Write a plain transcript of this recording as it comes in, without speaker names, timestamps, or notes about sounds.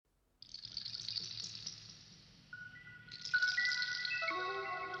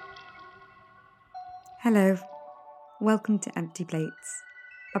Hello, welcome to Empty Plates,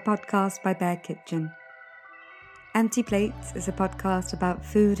 a podcast by Bear Kitchen. Empty Plates is a podcast about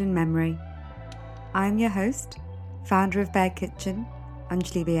food and memory. I'm your host, founder of Bear Kitchen,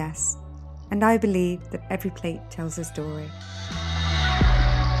 Anjali VS, and I believe that every plate tells a story.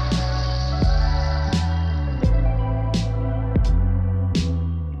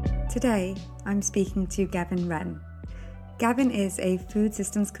 Today, I'm speaking to Gavin Wren. Gavin is a food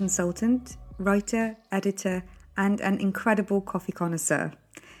systems consultant, writer, editor, and an incredible coffee connoisseur.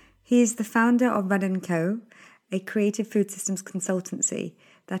 He is the founder of Wren & Co., a creative food systems consultancy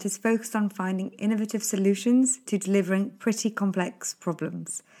that is focused on finding innovative solutions to delivering pretty complex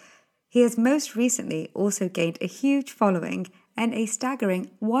problems. He has most recently also gained a huge following and a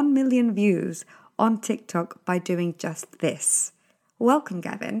staggering 1 million views on TikTok by doing just this. Welcome,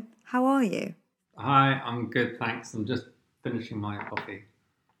 Gavin. How are you? Hi, I'm good, thanks. I'm just finishing my coffee.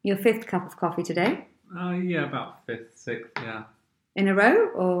 Your fifth cup of coffee today? Yeah, about fifth, sixth, yeah. In a row,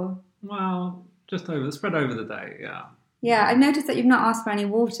 or? Well, spread over the day, yeah. Yeah, I've noticed that you've not asked for any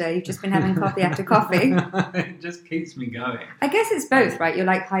water. You've just been having coffee after coffee. It just keeps me going. I guess it's both, right? You're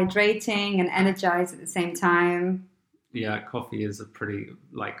like hydrating and energized at the same time. Yeah, coffee is a pretty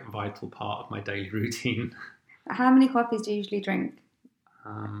vital part of my daily routine. How many coffees do you usually drink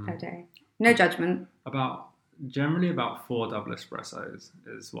per day? No judgment. Generally about 4 double espressos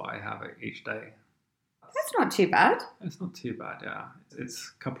is what I have each day. That's not too bad. It's not too bad, yeah.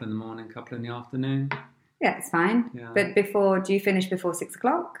 It's a couple in the morning, a couple in the afternoon. Yeah, it's fine. Yeah. But do you finish before 6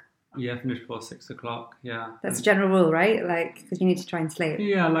 o'clock? Yeah, finish before 6 o'clock, yeah. That's a general rule, right? Because you need to try and sleep.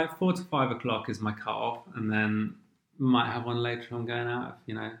 Yeah, 4 to 5 o'clock is my cut-off, and then might have one later on going out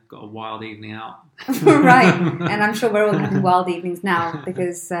if, got a wild evening out. Right, and I'm sure we're all having wild evenings now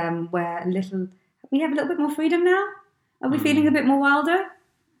because we have a little bit more freedom now. Are we feeling a bit more wilder?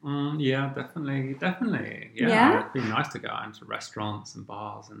 Yeah, definitely. Yeah? It'd be nice to go out into restaurants and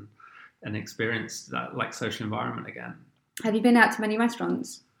bars and experience that social environment again. Have you been out to many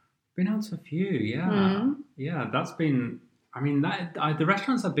restaurants? Been out to a few, yeah. Yeah, that's been, the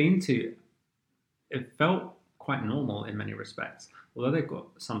restaurants I've been to, it felt quite normal in many respects. Although they've got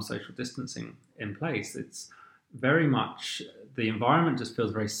some social distancing in place, it's very much, the environment just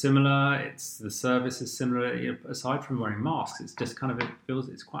feels very similar. The service is similar. Aside from wearing masks, it's just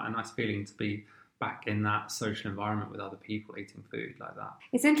it's quite a nice feeling to be back in that social environment with other people eating food like that.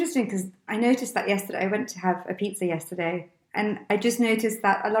 It's interesting because I noticed that yesterday. I went to have a pizza yesterday, and I just noticed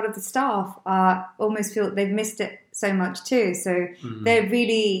that a lot of the staff almost feel they've missed it so much too. So they're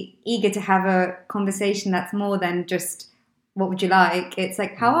really eager to have a conversation that's more than just, what would you like? It's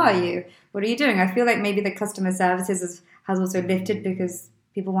like, how are you? What are you doing? I feel like maybe the customer services has also lifted because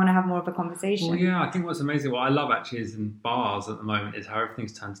people want to have more of a conversation. Well, yeah, I think what's amazing, what I love actually is in bars at the moment is how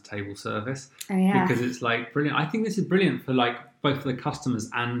everything's turned to table service. Oh, yeah. Because it's brilliant. I think this is brilliant for both for the customers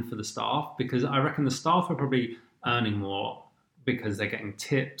and for the staff, because I reckon the staff are probably earning more because they're getting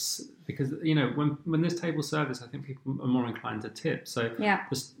tips. Because, when there's table service, I think people are more inclined to tip. So yeah.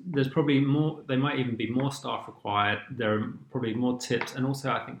 there's probably more, there might even be more staff required. There are probably more tips. And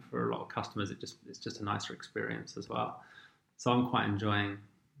also I think for a lot of customers, it's just a nicer experience as well. So I'm quite enjoying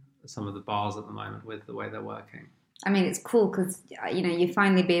some of the bars at the moment with the way they're working. I mean, it's cool because, you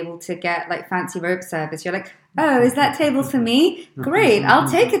finally be able to get fancy rope service. You're like, oh, is that table for me? Great, I'll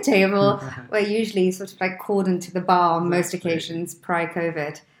take a table. Where usually sort of called into the bar on most occasions prior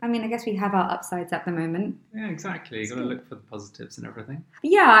COVID. I mean, I guess we have our upsides at the moment. Yeah, exactly. You've got to look for the positives and everything.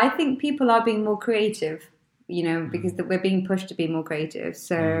 Yeah, I think people are being more creative, because we're being pushed to be more creative.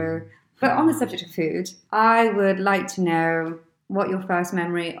 So, but on the subject of food, I would like to know what your first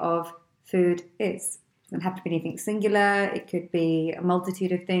memory of food is. It doesn't have to be anything singular. It could be a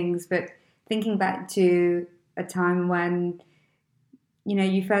multitude of things. But thinking back to a time when,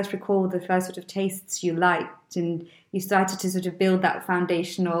 you first recall the first sort of tastes you liked and you started to sort of build that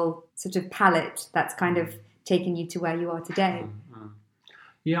foundational sort of palette that's kind of taken you to where you are today.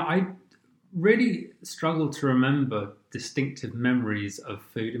 Yeah, I really struggle to remember distinctive memories of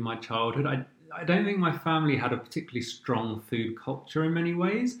food in my childhood. I don't think my family had a particularly strong food culture in many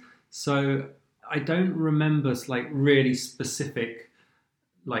ways. So I don't remember really specific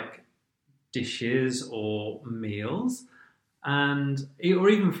dishes or meals or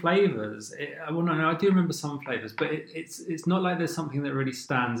even flavors. I do remember some flavors, but it's not like there's something that really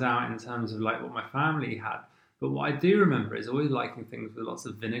stands out in terms of what my family had. But what I do remember is always liking things with lots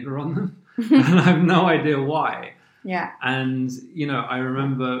of vinegar on them, and I have no idea why. Yeah. And I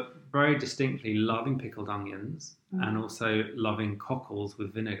remember very distinctly loving pickled onions and also loving cockles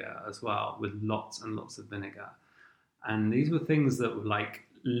with vinegar as well, with lots and lots of vinegar. And these were things that were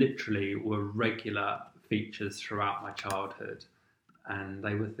literally were regular features throughout my childhood, and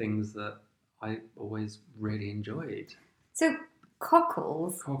they were things that I always really enjoyed. So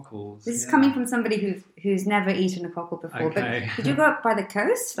cockles. This is coming from somebody who's never eaten a cockle before. Okay. But did you grow up by the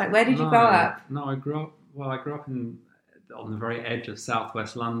coast? Like, where did you grow up? No, I grew up on the very edge of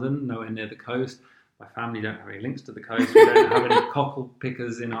southwest London, nowhere near the coast. My family don't have any links to the coast. We don't have any cockle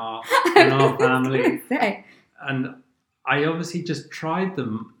pickers in our family. And I obviously just tried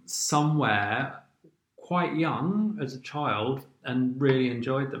them somewhere quite young as a child and really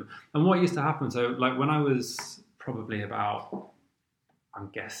enjoyed them. And what used to happen, so like when I was probably about, I'm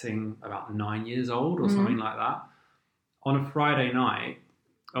guessing about 9 years old or something like that, on a Friday night,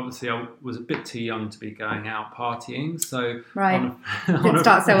 obviously I was a bit too young to be going out partying, so didn't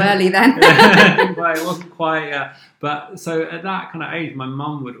start so early then. It wasn't quite, but so at that kind of age, my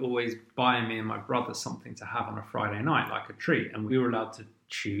mum would always buy me and my brother something to have on a Friday night, like a treat, and we were allowed to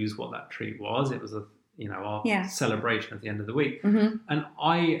choose what that treat was. It was our celebration at the end of the week, and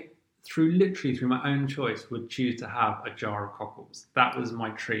I, through my own choice, would choose to have a jar of cockles. That was my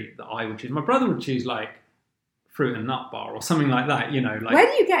treat that I would choose. My brother would choose like fruit and nut bar or something like that, like. Where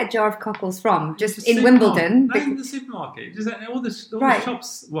do you get a jar of cockles from? Just in Wimbledon? No, in the supermarket. Just all the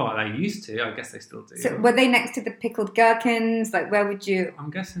shops. Well, they used to. I guess they still do. So were they next to the pickled gherkins? Like, where would you? I'm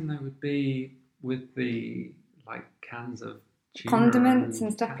guessing they would be with the like cans of condiments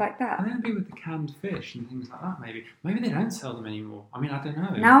and stuff like that. And then it'd be with the canned fish and things like that. Maybe they don't sell them anymore. I mean, I don't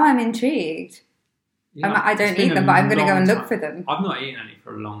know. Now I'm intrigued. Yeah, I don't eat them, but I'm going to go and look for them. I've not eaten any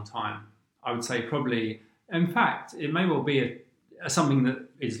for a long time. I would say probably. In fact, it may well be something that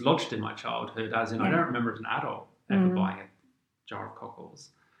is lodged in my childhood, as in I don't remember as an adult ever buying a jar of cockles.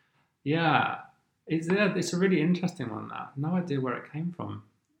 Yeah, it's a really interesting one, that. No idea where it came from.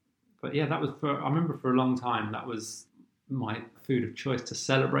 But yeah, I remember for a long time, that was my food of choice to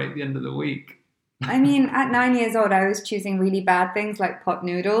celebrate the end of the week. I mean, at 9 years old, I was choosing really bad things like pot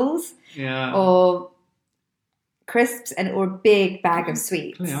noodles. Yeah. Or crisps or a big bag of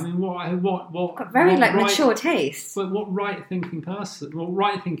sweets. I mean, what got very mature taste. But what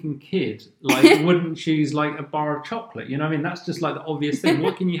right-thinking kid wouldn't choose like a bar of chocolate? You know, what I mean, that's just like the obvious thing.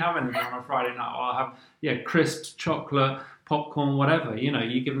 What can you have on a Friday night? I'll have crisps, chocolate, popcorn, whatever. You know,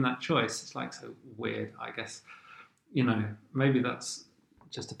 you give them that choice. It's like so weird, I guess. You know, maybe that's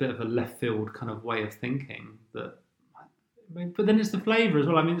just a bit of a left field kind of way of thinking. But then it's the flavour as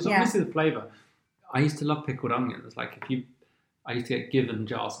well. I mean, it's obviously the flavour. I used to love pickled onions. I used to get given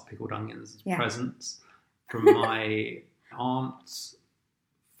jars of pickled onions as presents from my aunt's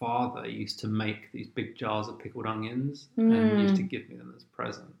father. Used to make these big jars of pickled onions and used to give me them as a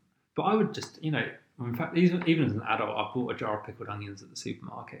present. But I would just, in fact, even as an adult, I bought a jar of pickled onions at the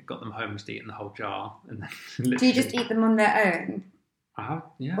supermarket, got them home, just eating the whole jar. And then do you just eat them on their own?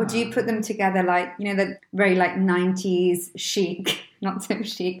 Yeah. Or do you put them together the very 90s chic, not so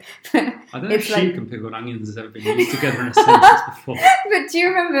chic. I don't know if chic and pickled onions has ever been used together in a sentence before. But do you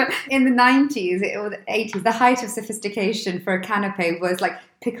remember in the 90s or the 80s, the height of sophistication for a canapé was like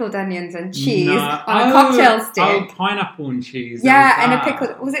pickled onions and cheese on a cocktail stick? Oh, pineapple and cheese. Yeah, and a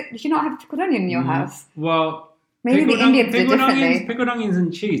pickled... Did you not have a pickled onion in your house? Well... Maybe the Indians did differently. Pickled onions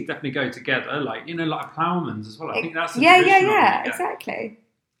and cheese definitely go together, like Ploughman's as well. I think that's exactly.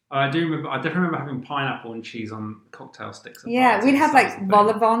 I definitely remember having pineapple and cheese on cocktail sticks. We'd have vol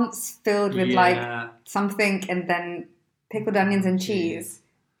au vents filled with something, and then pickled onions and cheese.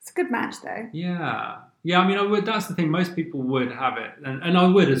 It's a good match, though. Yeah. I mean, that's the thing. Most people would have it, and I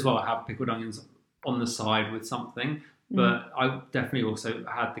would as well have pickled onions on the side with something. But I definitely also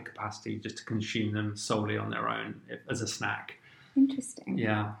had the capacity just to consume them solely on their own as a snack. Interesting.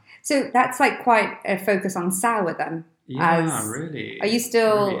 Yeah. So that's quite a focus on sour then. Yeah, really. Are you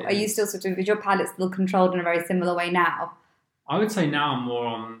still sort of, is your palate still controlled in a very similar way now? I would say now I'm more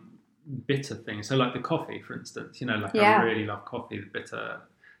on bitter things. So like the coffee, for instance, I really love coffee, the bitter,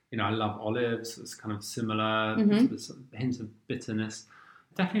 I love olives. It's kind of similar, there's hints of bitterness.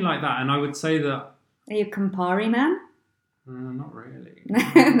 Definitely like that. And I would say that... Are you a Campari man? Not really.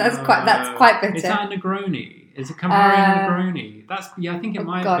 That's quite bitter. Is that a Negroni? Is it Campari and Negroni? I think it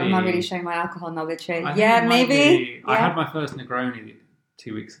might be. I'm not really showing my alcohol knowledge here. Yeah, maybe. I had my first Negroni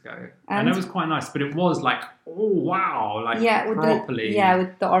 2 weeks ago, and it was quite nice. But it was like, oh wow, properly.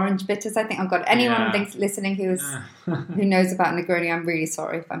 With the orange bitters. I think anyone listening who knows about Negroni, I'm really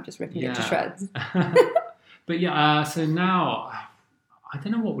sorry if I'm just ripping it to shreds. But so now I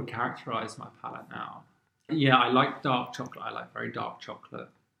don't know what would characterise my palate now. Yeah, I like dark chocolate. I like very dark chocolate.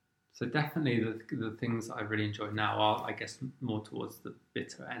 So definitely the things that I really enjoy now are, I guess, more towards the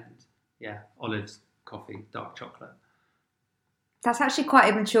bitter end. Yeah, olives, coffee, dark chocolate. That's actually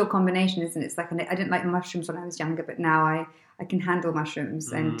quite a mature combination, isn't it? It's like I didn't like mushrooms when I was younger, but now I can handle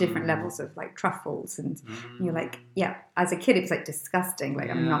mushrooms and different levels of like truffles. And you're like, yeah, as a kid, it was like disgusting. Like,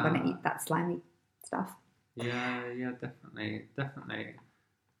 I'm not going to eat that slimy stuff. Yeah, definitely.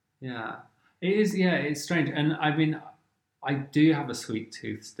 Yeah, it is. Yeah, it's strange. And I mean, I do have a sweet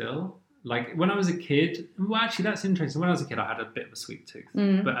tooth still. Like when I was a kid, well, actually, that's interesting. When I was a kid, I had a bit of a sweet tooth,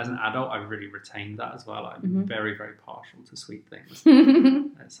 but as an adult, I really retained that as well. I'm very, very partial to sweet things.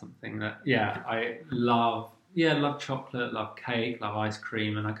 That's something that, I love. Yeah, love chocolate, love cake, love ice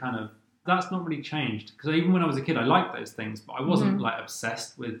cream, and that's not really changed. Because even when I was a kid, I liked those things, but I wasn't like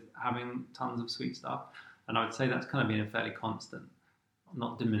obsessed with having tons of sweet stuff. And I would say that's kind of been a fairly constant.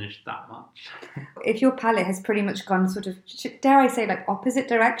 Not diminished that much. If your palate has pretty much gone sort of, dare I say, like opposite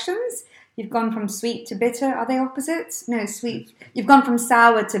directions, you've gone from sweet to bitter. Are they opposites? No, sweet. You've gone from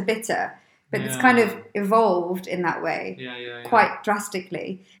sour to bitter, but it's kind of evolved in that way quite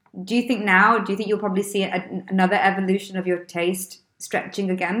drastically. Do you think you'll probably see another evolution of your taste stretching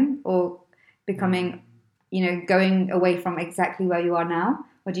again or becoming, going away from exactly where you are now?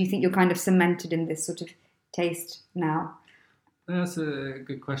 Or do you think you're kind of cemented in this sort of taste now? That's a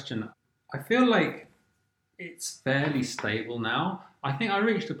good question. I feel like it's fairly stable now. I think I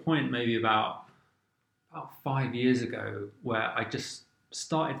reached a point maybe about 5 years ago where I just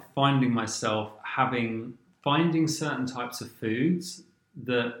started finding myself finding certain types of foods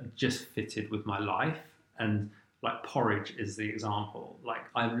that just fitted with my life. And like porridge is the example. Like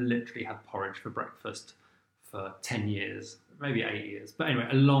I've literally had porridge for breakfast for 10 years, maybe 8 years, but anyway,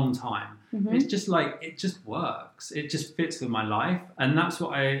 a long time. It's just like, it just works. It just fits with my life. And that's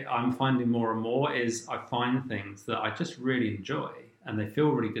what I'm finding more and more is I find things that I just really enjoy and they feel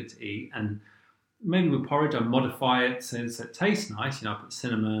really good to eat. And maybe with porridge, I modify it so it tastes nice. I put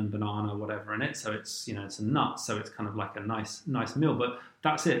cinnamon, banana, whatever in it. So it's, it's a nut. So it's kind of like a nice meal, but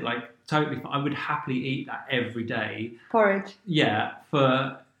that's it. Like totally, I would happily eat that every day. Porridge. Yeah.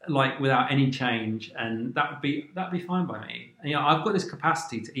 For like without any change, and that'd be fine by me. And, I've got this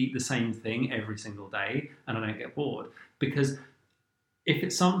capacity to eat the same thing every single day, and I don't get bored because if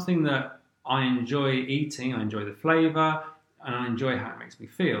it's something that I enjoy eating, I enjoy the flavour, and I enjoy how it makes me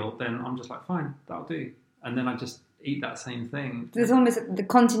feel, then I'm just like, fine, that'll do, and then I just eat that same thing. There's almost the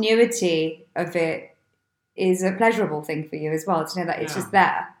continuity of it is a pleasurable thing for you as well to know that it's just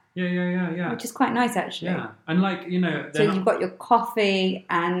there. Yeah. Which is quite nice, actually. Yeah, and like, So you've got your coffee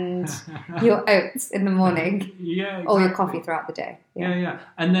and your oats in the morning. Yeah, exactly. Or your coffee throughout the day. Yeah.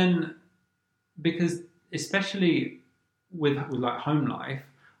 And then, because especially with like home life,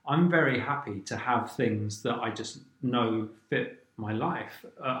 I'm very happy to have things that I just know fit my life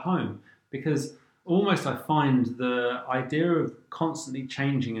at home. Because almost I find the idea of constantly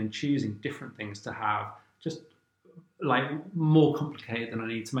changing and choosing different things to have just like more complicated than I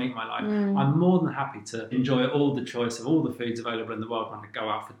need to make my life. I'm more than happy to enjoy all the choice of all the foods available in the world when I go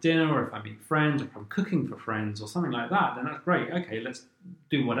out for dinner, or if I meet friends, or if I'm cooking for friends or something like that, then that's great. Okay, let's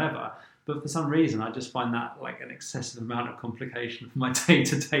do whatever. But for some reason, I just find that like an excessive amount of complication for my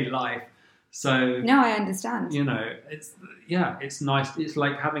day-to-day life. So no, I understand. It's nice. It's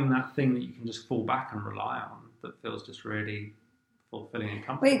like having that thing that you can just fall back and rely on that feels just really fulfilling and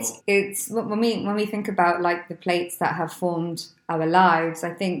comfortable. It's when we think about like the plates that have formed our lives,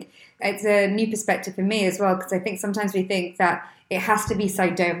 I think it's a new perspective for me as well, because I think sometimes we think that it has to be so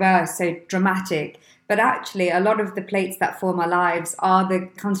diverse, so dramatic, but actually a lot of the plates that form our lives are the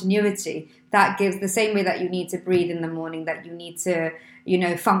continuity that gives the same way that you need to breathe in the morning, that you need to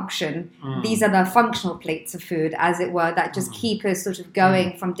function. These are the functional plates of food, as it were, that just keep us sort of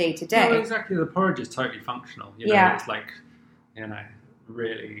going from day to day. Well, exactly. The porridge is totally functional. It's like,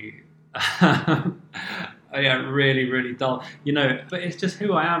 really, really, really dull. But it's just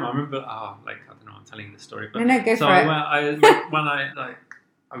who I am. I remember, I don't know, I'm telling you this story, but no, go so for it. When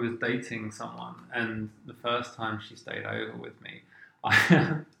I was dating someone, and the first time she stayed over with me,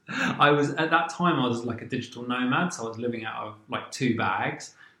 I was at that time I was like a digital nomad, so I was living out of like 2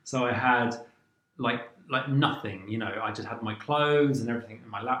 bags. So I had like nothing, I just had my clothes and everything,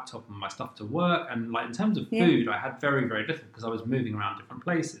 and my laptop and my stuff to work. And like in terms of food, I had very, very little because I was moving around different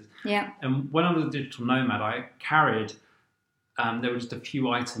places. Yeah. And when I was a digital nomad, I carried, there were just a few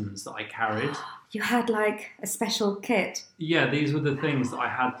items that I carried. You had like a special kit. Yeah, these were the things that I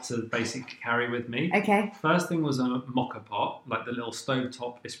had to basically carry with me. Okay. First thing was a mocha pot, like the little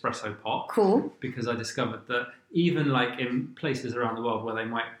stovetop espresso pot. Cool. Because I discovered that even like in places around the world where they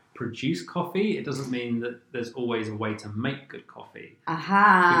might produce coffee, it doesn't mean that there's always a way to make good coffee.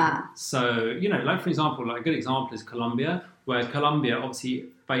 Aha. So, like for example, like a good example is Colombia, where Colombia obviously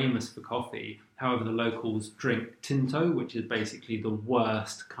famous for coffee. However, the locals drink Tinto, which is basically the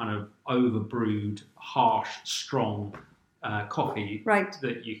worst kind of overbrewed, harsh, strong coffee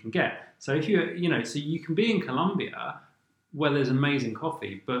that you can get. So if so you can be in Colombia where there's amazing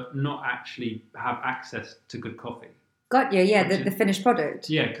coffee, but not actually have access to good coffee. Got you, yeah, the finished product.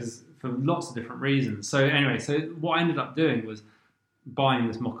 Yeah, because for lots of different reasons. So anyway, so what I ended up doing was buying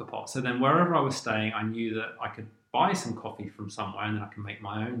this mocha pot. So then wherever I was staying, I knew that I could buy some coffee from somewhere and then I can make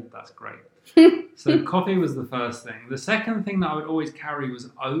my own. That's great. So coffee was the first thing. The second thing that I would always carry was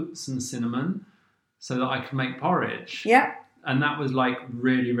oats and cinnamon so that I could make porridge. Yeah. And that was like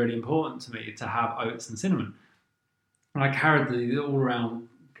really, really important to me to have oats and cinnamon. And I carried these all around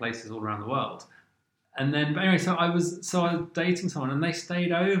places all around the world. And then, but anyway, so I was dating someone and they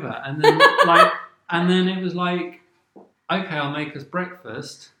stayed over, and then and then it was like, okay, I'll make us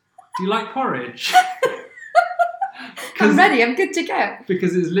breakfast. Do you like porridge? I'm ready. I'm good to go.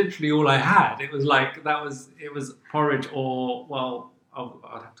 Because it's literally all I had. It was like it was porridge or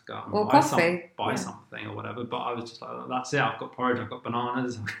I'd have to go out and buy something or whatever. But I was just like, that's it. I've got porridge. I've got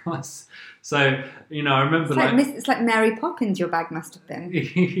bananas. So I remember it's like Mary Poppins. Your bag must have been.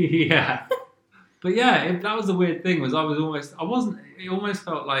 Yeah. But yeah, that was the weird thing. Was it almost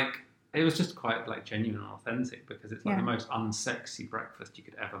felt like it was just quite like genuine and authentic, because it's like the most unsexy breakfast you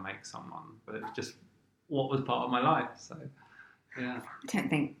could ever make someone. But it was just what was part of my life. So. Yeah. I don't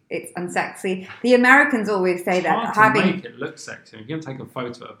think it's unsexy. The Americans always say that it's hard to make it look sexy. If you can take a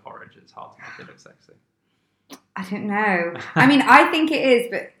photo of porridge, it's hard to make it look sexy. I don't know. I mean, I think it is,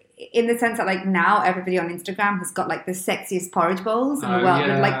 but in the sense that like now everybody on Instagram has got like the sexiest porridge bowls in the world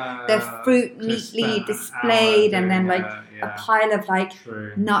with like their fruit neatly displayed and then like a pile of like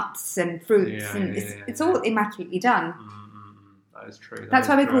nuts and fruits and it's all immaculately done. That is true. That's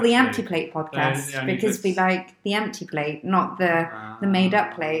why we call the Empty Plate podcast, because we like the empty plate, not the made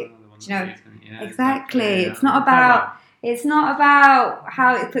up plate. Do you know? Exactly. It's not about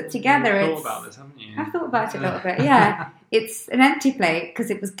how it's put together. You've thought about this, haven't you? I've thought about it a little bit. Yeah, it's an empty plate because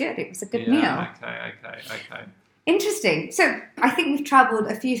it was good. It was a good meal. Okay. Interesting. So I think we've travelled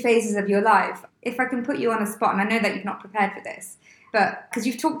a few phases of your life. If I can put you on a spot, and I know that you're not prepared for this, but because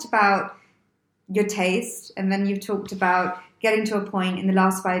you've talked about your taste, and then you've talked about getting to a point in the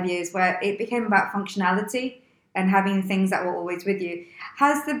last 5 years where it became about functionality and having things that were always with you.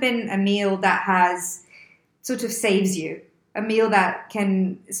 Has there been a meal that has sort of saves you? A meal that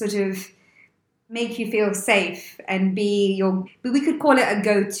can sort of make you feel safe and be we could call it a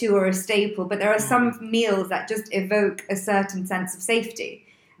go-to or a staple, but there are some meals that just evoke a certain sense of safety.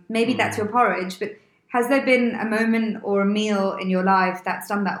 Maybe that's your porridge, but has there been a moment or a meal in your life that's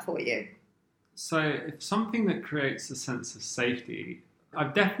done that for you? So if something that creates a sense of safety,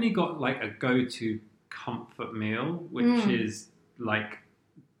 I've definitely got like a go-to comfort meal, which is like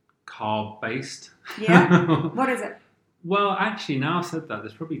carb-based. Yeah? What is it? Well, actually, now I've said that,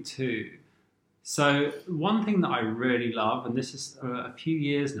 there's probably two. So one thing that I really love, and this is a few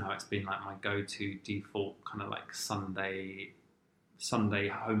years now, it's been like my go-to default kind of like Sunday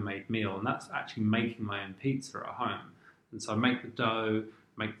homemade meal, and that's actually making my own pizza at home. And so I make the dough,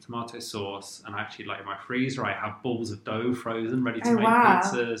 make the tomato sauce, and actually like in my freezer I have balls of dough frozen ready to make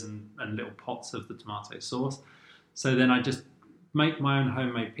pizzas and little pots of the tomato sauce. So then I just make my own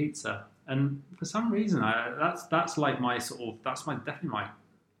homemade pizza, and for some reason that's like my definitely my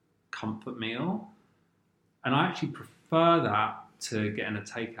comfort meal, and I actually prefer that to getting a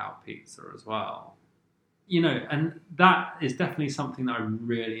takeout pizza as well. And that is definitely something that I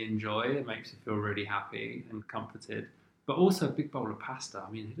really enjoy. It makes me feel really happy and comforted. But also a big bowl of pasta.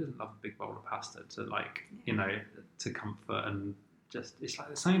 I mean, who doesn't love a big bowl of pasta to comfort, and just, it's like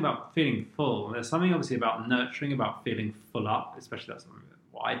there's something about feeling full. And there's something obviously about nurturing, about feeling full up, especially that's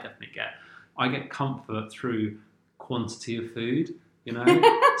what I definitely get. I get comfort through quantity of food,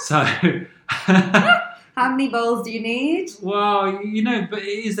 So how many bowls do you need? Well, but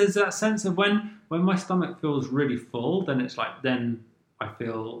there's that sense of when my stomach feels really full, then I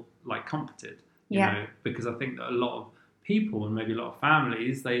feel like comforted, because I think that a lot of people and maybe a lot of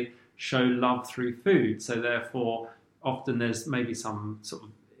families, they show love through food. So therefore, often there's maybe some sort of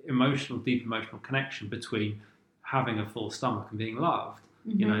deep emotional connection between having a full stomach and being loved.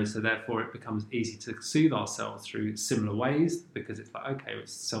 So therefore it becomes easy to soothe ourselves through similar ways, because it's like, okay,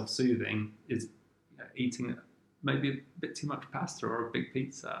 it's self-soothing is eating maybe a bit too much pasta or a big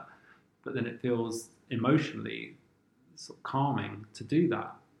pizza, but then it feels emotionally sort of calming to do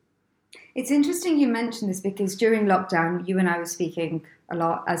that. It's interesting you mentioned this, because during lockdown, you and I were speaking a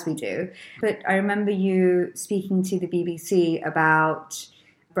lot, as we do. But I remember you speaking to the BBC about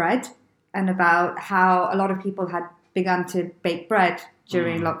bread and about how a lot of people had begun to bake bread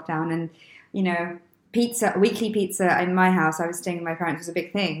during lockdown. And, you know, weekly pizza in my house, I was staying with my parents, was a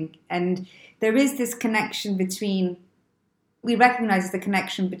big thing. And there is this connection we recognize the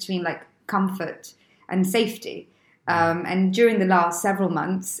connection between like comfort and safety. And during the last several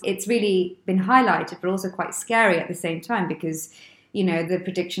months, it's really been highlighted, but also quite scary at the same time because, you know, the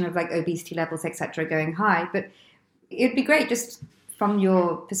prediction of like obesity levels, etc., going high. But it'd be great just from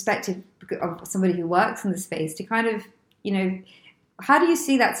your perspective of somebody who works in the space to kind of, you know, how do you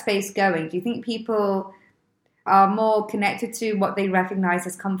see that space going? Do you think people are more connected to what they recognize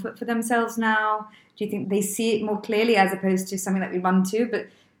as comfort for themselves now? Do you think they see it more clearly as opposed to something that we run to? But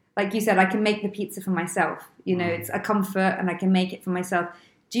like you said, I can make the pizza for myself. You know, it's a comfort and I can make it for myself.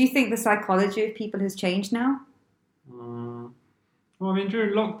 Do you think the psychology of people has changed now? Well, I mean,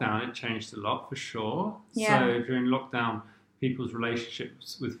 during lockdown, it changed a lot for sure. Yeah. So during lockdown, people's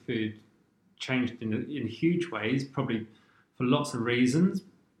relationships with food changed in huge ways, probably for lots of reasons,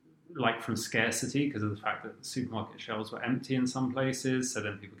 like from scarcity, because of the fact that the supermarket shelves were empty in some places. So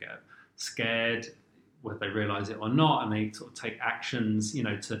then people get scared, whether they realise it or not, and they sort of take actions, you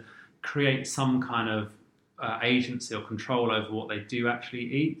know, to create some kind of agency or control over what they do actually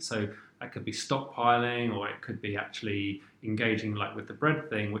eat. So that could be stockpiling, or it could be actually engaging like with the bread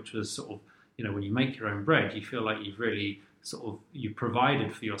thing, which was sort of, you know, when you make your own bread, you feel like you've really you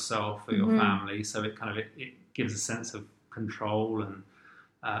provided for yourself, for your family. So it kind of, it gives a sense of control, and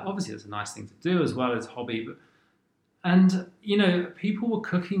obviously it's a nice thing to do as well as hobby. And, you know, people were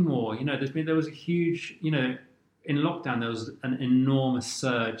cooking more. You know, there was a huge, you know, in lockdown, there was an enormous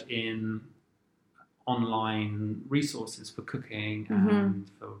surge in online resources for cooking and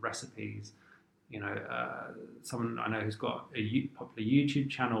for recipes. You know, someone I know who's got a popular YouTube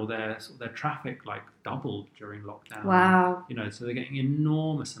channel, their traffic like doubled during lockdown. Wow. You know, so they're getting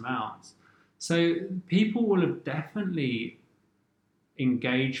enormous amounts. So people will have definitely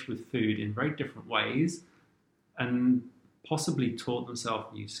engaged with food in very different ways and possibly taught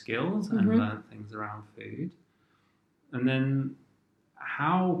themselves new skills and learned things around food. And then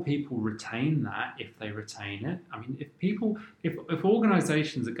how people retain that, if they retain it. I mean, if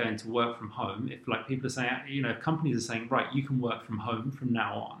organizations are going to work from home, if like people are saying, you know, if companies are saying, right, you can work from home from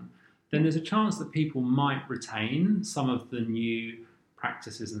now on, then there's a chance that people might retain some of the new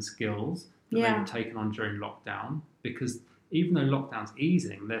practices and skills that they've taken on during lockdown, because even though lockdown's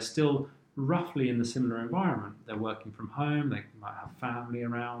easing, they're still roughly in the similar environment. They're working from home, they might have family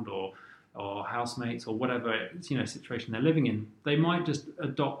around or housemates or whatever, you know, situation they're living in. They might just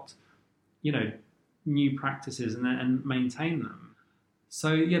adopt, you know, new practices and maintain them.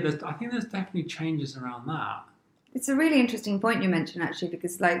 So yeah, I think there's definitely changes around that. It's a really interesting point you mentioned, actually,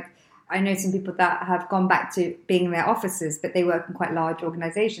 because like I know some people that have gone back to being in their offices, but they work in quite large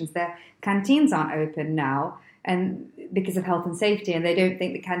organizations. Their canteens aren't open now, and because of health and safety, and they don't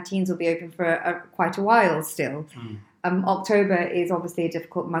think the canteens will be open for quite a while still. October is obviously a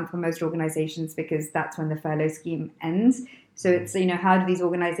difficult month for most organizations because that's when the furlough scheme ends. So it's, you know, how do these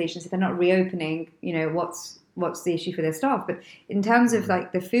organizations, if they're not reopening, you know, what's the issue for their staff? But in terms of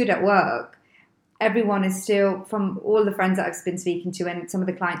like the food at work, everyone is still, from all the friends that I've been speaking to and some of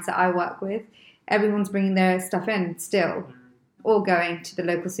the clients that I work with, everyone's bringing their stuff in still, or going to the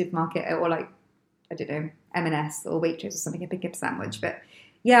local supermarket or like, I don't know, M&S or Waitrose or something and pick up a sandwich. But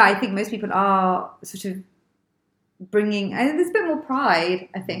yeah, I think most people are sort of bringing, and there's a bit more pride,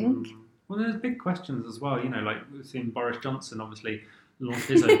 I think. Well, there's big questions as well. You know, like we've seen Boris Johnson obviously launch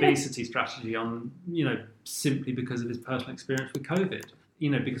his obesity strategy on, you know, simply because of his personal experience with COVID.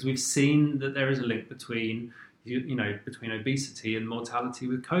 You know, because we've seen that there is a link between, you know, between obesity and mortality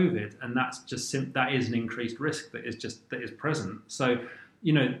with COVID, and that's just that is an increased risk that is present. So,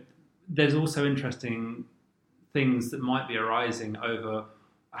 you know, there's also interesting things that might be arising over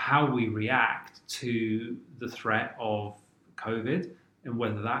how we react to the threat of COVID and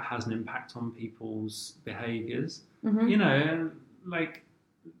whether that has an impact on people's behaviours. You know, like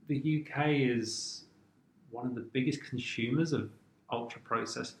the UK is one of the biggest consumers of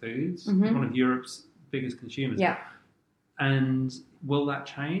ultra-processed foods, one of Europe's biggest consumers. Yeah. And will that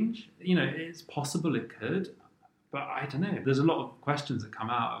change? You know, it's possible it could, but I don't know. There's a lot of questions that come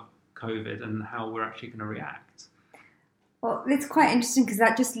out of COVID and how we're actually going to react. Well, it's quite interesting because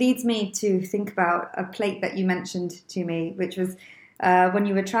that just leads me to think about a plate that you mentioned to me, which was when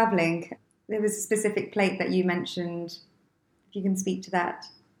you were travelling. There was a specific plate that you mentioned. If you can speak to that.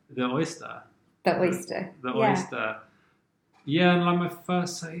 The oyster. The oyster. The oyster. Yeah, and like my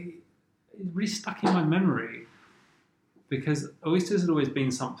first, it really stuck in my memory because oysters had always been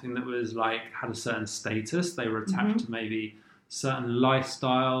something that was like had a certain status. They were attached to maybe certain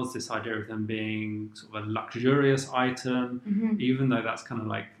lifestyles, this idea of them being sort of a luxurious item, even though that's kind of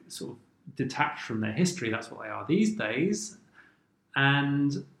like sort of detached from their history, that's what they are these days.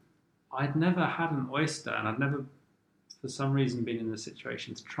 And I'd never had an oyster, and I'd never, for some reason, been in the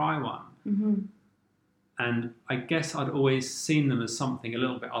situation to try one. And I guess I'd always seen them as something a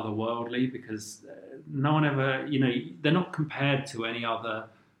little bit otherworldly, because no one ever, they're not compared to any other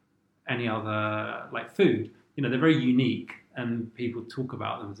like food. They're very unique, and people talk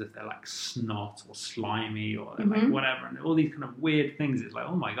about them as if they're like snot or slimy or like whatever, and all these kind of weird things. It's like,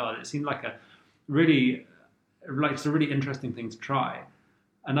 oh my God, it seemed like it's a really interesting thing to try.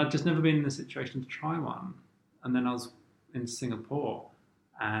 And I'd just never been in the situation to try one. And then I was in Singapore.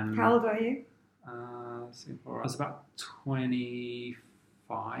 And how old are you? Singapore. I was about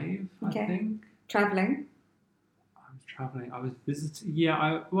 25, I think. Traveling? I was traveling. I was visiting. Yeah,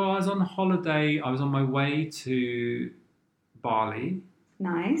 I was on holiday. I was on my way to Bali.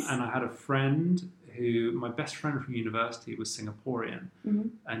 Nice. And I had a friend my best friend from university was Singaporean.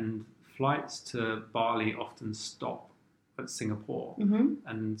 And flights to Bali often stop at Singapore.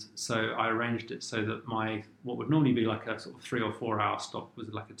 And so I arranged it so that what would normally be like a sort of 3 or 4 hour stop was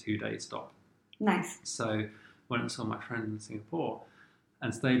like a 2-day stop. Nice. So went and saw my friend in Singapore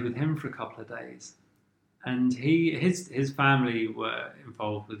and stayed with him for a couple of days. And his family were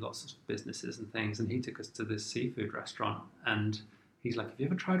involved with lots of businesses and things, and he took us to this seafood restaurant, and he's like, have you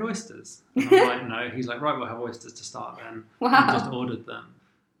ever tried oysters? And I'm like, no. He's like, right, we'll have oysters to start then. Wow. And just ordered them.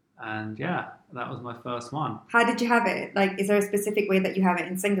 And yeah, that was my first one. How did you have it? Like, is there a specific way that you have it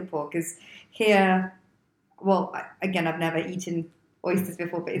in Singapore? Because here, well, again, I've never eaten oysters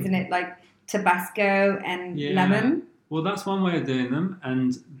before, but isn't it like Tabasco and lemon? Well, that's one way of doing them.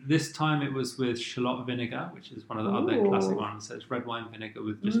 And this time it was with shallot vinegar, which is one of the other classic ones. So it's red wine vinegar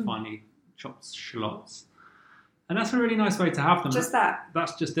with just finely chopped shallots. And that's a really nice way to have them. Just that?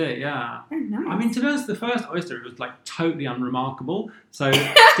 That's just it, yeah. Oh, nice. I mean, to be honest, the first oyster, it was like totally unremarkable. So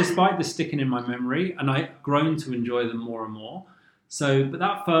despite the sticking in my memory, and I've grown to enjoy them more and more. So, but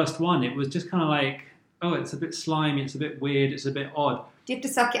that first one, it was just kind of like, oh, it's a bit slimy, it's a bit weird, it's a bit odd. Do you have to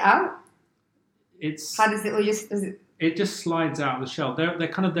suck it out? How does it, or does it? It just slides out of the shell.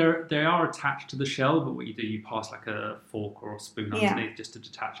 They are attached to the shell, but what you do, you pass like a fork or a spoon underneath just to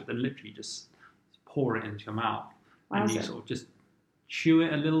detach it. Then literally just pour it into your mouth. And you sort of just chew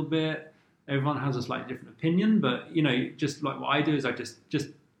it a little bit. Everyone has a slightly different opinion, but just like what I do is I just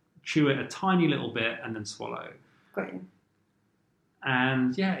chew it a tiny little bit and then swallow. Got you.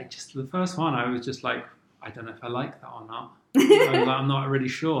 And yeah, the first one, I was just like, I don't know if I like that or not. I'm not really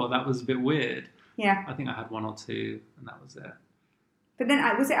sure. That was a bit weird. Yeah. I think I had 1 or 2, and that was it. But then,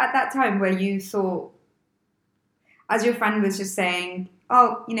 was it at that time where you thought, as your friend was just saying,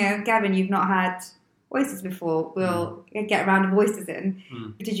 oh, Gavin, you've not had oysters before, we'll get a round of oysters in.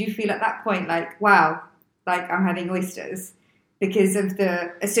 Did you feel at that point like, wow, like I'm having oysters because of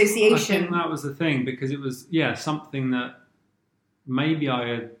the association? I think that was the thing, because it was, something that maybe I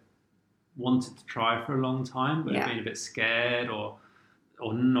had wanted to try for a long time, but had been a bit scared or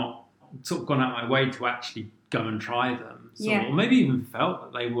not sort of gone out of my way to actually go and try them. Or maybe even felt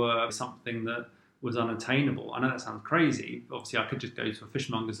that they were something that was unattainable. I know that sounds crazy. Obviously, I could just go to a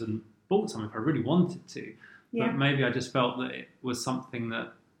fishmonger's and bought some if I really wanted to. Yeah. But maybe I just felt that it was something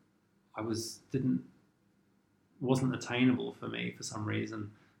that wasn't attainable for me for some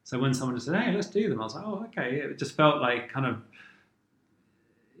reason. So when someone just said, hey, let's do them, I was like, oh, okay. It just felt like kind of,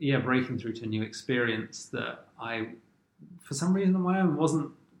 breaking through to a new experience that I, for some reason on my own,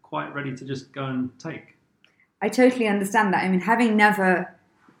 wasn't quite ready to just go and take. I totally understand that. I mean, having never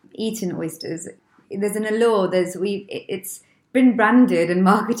eaten oysters, there's an allure. It's been branded and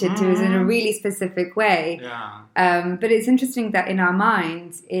marketed to us in a really specific way. Yeah. But it's interesting that in our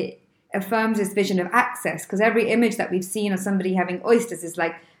minds, it affirms this vision of access, because every image that we've seen of somebody having oysters is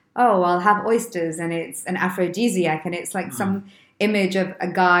like, oh, I'll have oysters, and it's an aphrodisiac, and it's like some image of a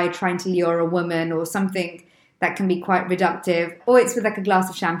guy trying to lure a woman, or something that can be quite reductive, or it's with like a glass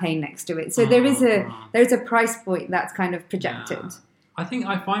of champagne next to it. So there is a price point that's kind of projected. Yeah.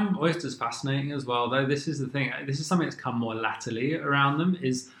 I find oysters fascinating as well, though. This is the thing. This is something that's come more latterly around them.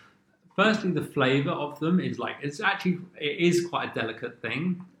 Is firstly the flavour of them is like it is quite a delicate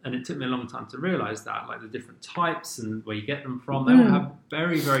thing, and it took me a long time to realise that. Like the different types and where you get them from, they all have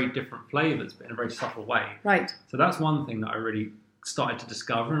very, very different flavours, but in a very subtle way. Right. So that's one thing that I really started to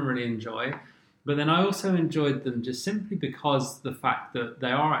discover and really enjoy. But then I also enjoyed them just simply because the fact that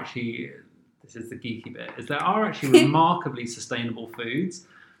they are actually, this is the geeky bit, is they are actually remarkably sustainable foods,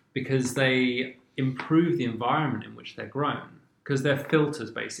 because they improve the environment in which they're grown, because they're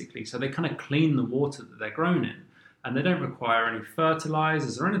filters basically. So they kind of clean the water that they're grown in. and they don't require any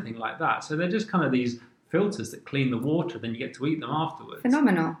fertilizers or anything like that. So they're just kind of these filters that clean the water, then you get to eat them afterwards.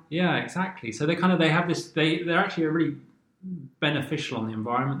 Phenomenal. Yeah, exactly. So they're actually really beneficial on the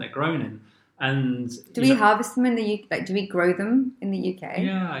environment they're grown in. And do we harvest them in the UK? Like, do we grow them in the UK?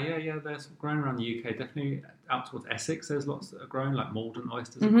 Yeah. They're sort of grown around the UK. Definitely out towards Essex, there's lots that are grown. Like Maldon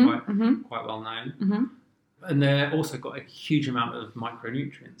oysters are quite well known. Mm-hmm. And they're also got a huge amount of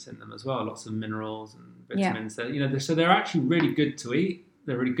micronutrients in them as well. Lots of minerals and vitamins. Yeah. So they're actually really good to eat.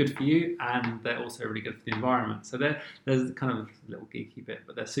 They're really good for you, and they're also really good for the environment. So there's kind of a little geeky bit,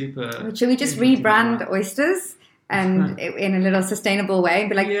 but they're super. Should we just rebrand oysters? And in a little sustainable way,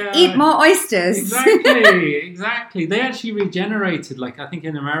 but eat more oysters. Exactly. They actually regenerated. Like, I think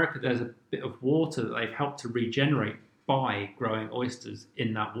in America, there's a bit of water that they've helped to regenerate by growing oysters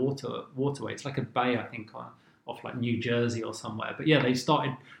in that waterway. It's like a bay, I think, off like New Jersey or somewhere. But yeah, they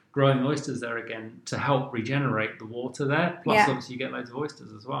started growing oysters there again to help regenerate the water there. Plus, obviously, you get loads of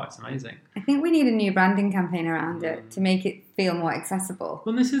oysters as well. It's amazing. I think we need a new branding campaign around it to make it feel more accessible.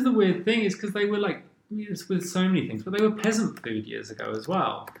 Well, this is the weird thing, is because they were like, with so many things, but they were peasant food years ago as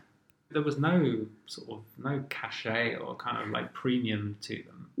well. There was no cachet or kind of like premium to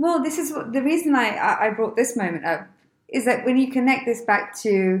them. Well, this is the reason I brought this moment up, is that when you connect this back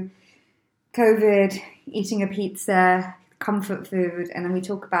to COVID, eating a pizza, comfort food, and then we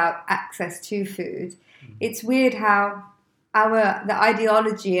talk about access to food, it's weird how the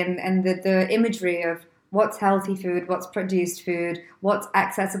ideology and the imagery of what's healthy food, what's produced food, what's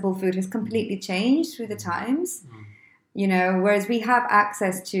accessible food has completely changed through the times. Whereas we have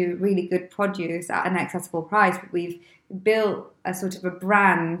access to really good produce at an accessible price, but we've built a sort of a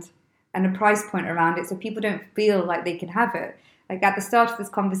brand and a price point around it so people don't feel like they can have it. Like at the start of this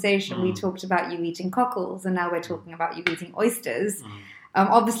conversation, we talked about you eating cockles, and now we're talking about you eating oysters.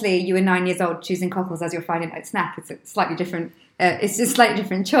 Obviously, you were 9 years old choosing cockles as your Friday night snack. It's a slightly different. It's just a slightly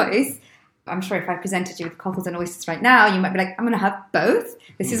different choice. I'm sure if I presented you with cockles and oysters right now, you might be like, I'm going to have both.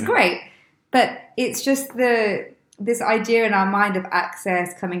 This is great. But it's just this idea in our mind of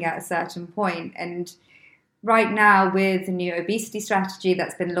access coming at a certain point. And right now, with the new obesity strategy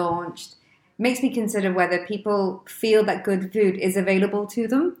that's been launched, makes me consider whether people feel that good food is available to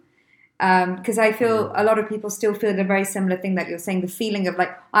them. Because I feel a lot of people still feel a very similar thing that you're saying, the feeling of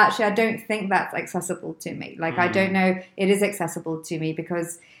like, actually, I don't think that's accessible to me. Like, I don't know it is accessible to me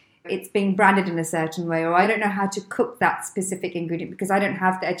because it's being branded in a certain way, or I don't know how to cook that specific ingredient because I don't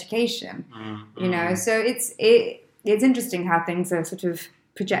have the education, So it's interesting how things are sort of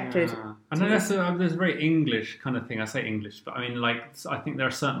projected. Yeah. And there's a very English kind of thing. I say English, but I mean, like, I think there are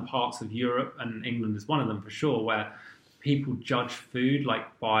certain parts of Europe, and England is one of them for sure, where people judge food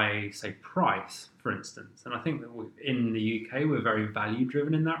like by, say, price, for instance. And I think that in the UK, we're very value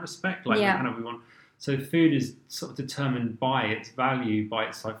driven in that respect. Like, we want. So food is sort of determined by its value, by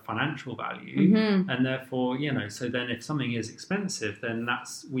its like financial value, and therefore, so then if something is expensive, then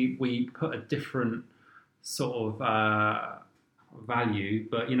that's we put a different sort of value,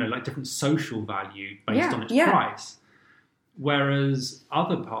 but like different social value based on its price. Whereas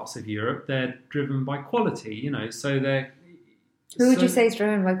other parts of Europe, they're driven by quality, so they're. Who would you say is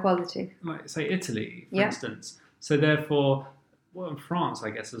driven by quality? Like, say, Italy, for instance. So therefore. Well, in France, I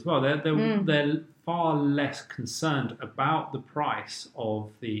guess, as well, they're far less concerned about the price of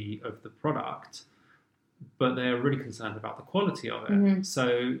the product, but they're really concerned about the quality of it.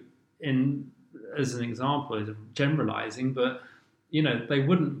 So, as an example, is generalising, but they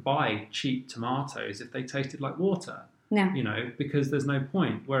wouldn't buy cheap tomatoes if they tasted like water. No. Because there's no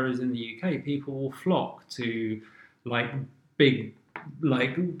point. Whereas in the UK, people will flock to like big.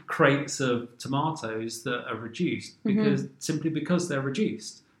 Like crates of tomatoes that are reduced because they're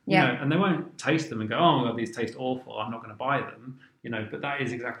reduced, and they won't taste them and go, oh my god, these taste awful, I'm not going to buy them, but that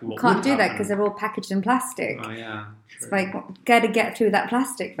is exactly what can't do that because they're all packaged in plastic. Oh yeah, true. It's like gotta get through that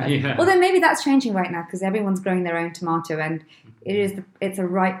plastic first. Although maybe that's changing right now because everyone's growing their own tomato and it's a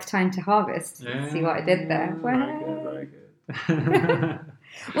ripe time to harvest. See what I did there? Very good.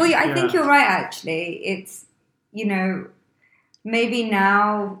 Well, I think you're right. Actually, it's maybe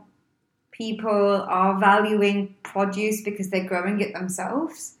now people are valuing produce because they're growing it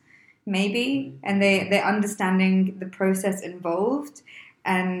themselves, maybe, and they're understanding the process involved.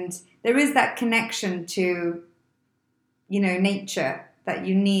 And there is that connection to, nature that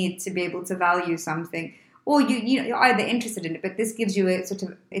you need to be able to value something. Or you're either interested in it, but this gives you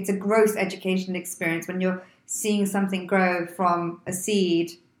it's a gross educational experience when you're seeing something grow from a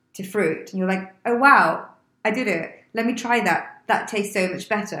seed to fruit. And you're like, oh, wow, I did it. Let me try that. That tastes so much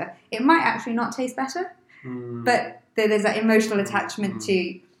better. It might actually not taste better, but there's that emotional attachment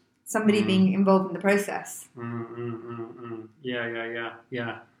to somebody being involved in the process.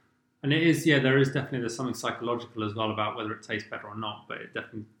 Yeah. And it is, there's something psychological as well about whether it tastes better or not, but it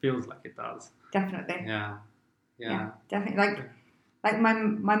definitely feels like it does. Definitely. Yeah, definitely. Like my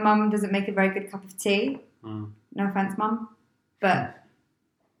mum doesn't make a very good cup of tea. No offense, Mum, but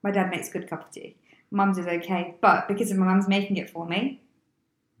my dad makes a good cup of tea. Mum's is okay, but because my mum's making it for me,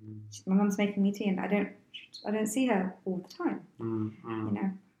 my mum's making me tea, and I don't see her all the time. You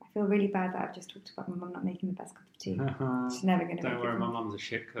know, I feel really bad that I've just talked about my mum not making the best cup of tea. She's never going to make it. Don't worry, my mum's a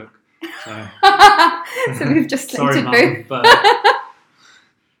shit cook. So, so we've just sorry, Mum, but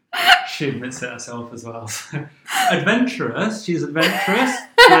she admits it herself as well. So, she's adventurous,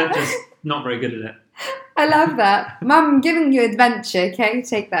 but just not very good at it. I love that. Mum, giving you adventure, okay?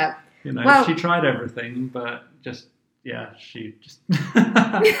 Take that. You know, she tried everything, but she just...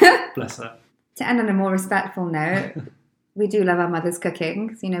 Bless her. To end on a more respectful note, we do love our mother's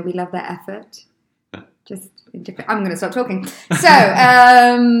cooking. You know, we love their effort. I'm going to stop talking. So,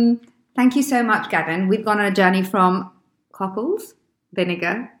 thank you so much, Gavin. We've gone on a journey from cockles,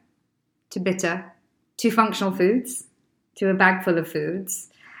 vinegar, to bitter, to functional foods, to a bag full of foods.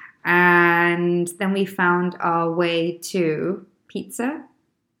 And then we found our way to pizza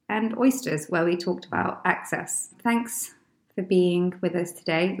and oysters, where we talked about access. Thanks for being with us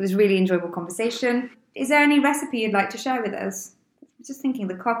today. It was a really enjoyable conversation. Is there any recipe you'd like to share with us? Just thinking,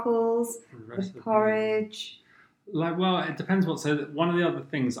 the cockles, the porridge. It depends what. So one of the other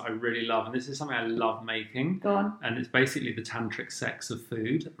things that I really love, and this is something I love making. Go on. And it's basically the tantric sex of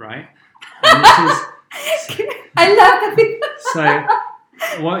food, right? And this is, I love that.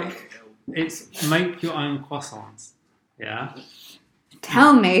 It's make your own croissants. Yeah.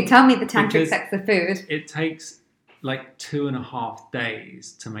 Tell me the tantric sex of food. It takes like 2.5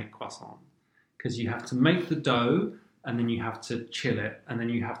 days to make croissant, because you have to make the dough, and then you have to chill it, and then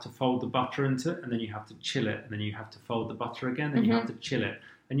you have to fold the butter into it, and then you have to chill it, and then you have to fold the butter again, and you have to chill it.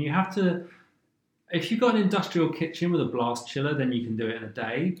 And you have to, if you've got an industrial kitchen with a blast chiller, then you can do it in a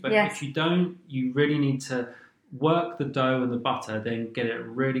day. But if you don't, you really need to work the dough and the butter, then get it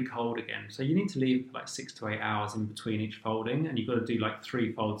really cold again. So you need to leave like 6 to 8 hours in between each folding, and you've got to do like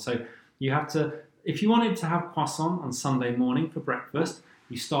 3 folds. So you have to, if you wanted to have croissant on Sunday morning for breakfast,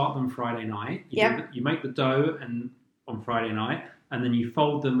 you start them Friday night. You make the dough on Friday night, and then you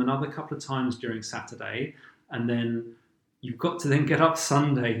fold them another couple of times during Saturday, and then you've got to then get up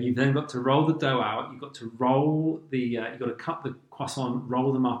Sunday. You've then got to roll the dough out. You've got to roll you've got to cut the croissant,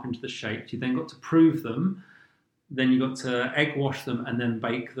 roll them up into the shapes. You've then got to prove them. Then you've got to egg wash them and then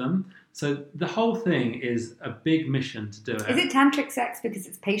bake them. So the whole thing is a big mission to do it. Is it tantric sex because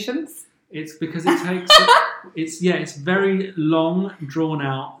it's patience? It's because it takes... it's very long, drawn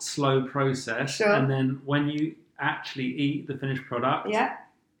out, slow process. Sure. And then when you actually eat the finished product,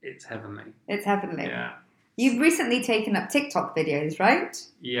 it's heavenly. It's heavenly. Yeah. You've recently taken up TikTok videos, right?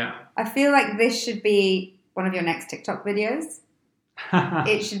 Yeah. I feel like this should be one of your next TikTok videos.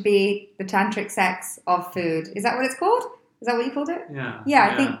 It should be the tantric sex of food. Is that what it's called? Is that what you called it? Yeah.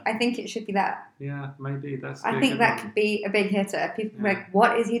 Yeah, I think it should be that. Yeah, maybe that's. I think that could be a big hitter. People are like,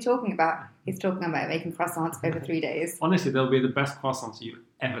 what is he talking about? He's talking about making croissants over 3 days. Honestly, they'll be the best croissants you've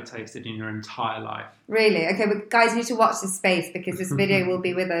ever tasted in your entire life. Really? Okay, but guys, you need to watch this space, because this video will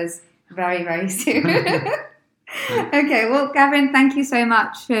be with us very, very soon. Okay, well, Gavin, thank you so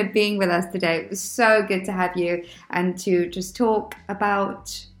much for being with us today. It was so good to have you and to just talk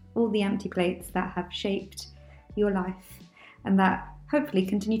about all the empty plates that have shaped your life and that hopefully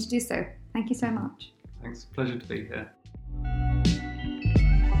continue to do so. Thank you so much. Thanks. Pleasure to be here.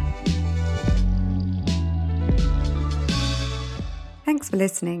 Thanks for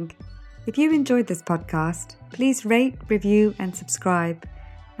listening. If you enjoyed this podcast, please rate, review and subscribe.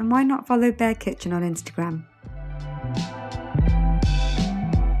 And why not follow Bear Kitchen on Instagram?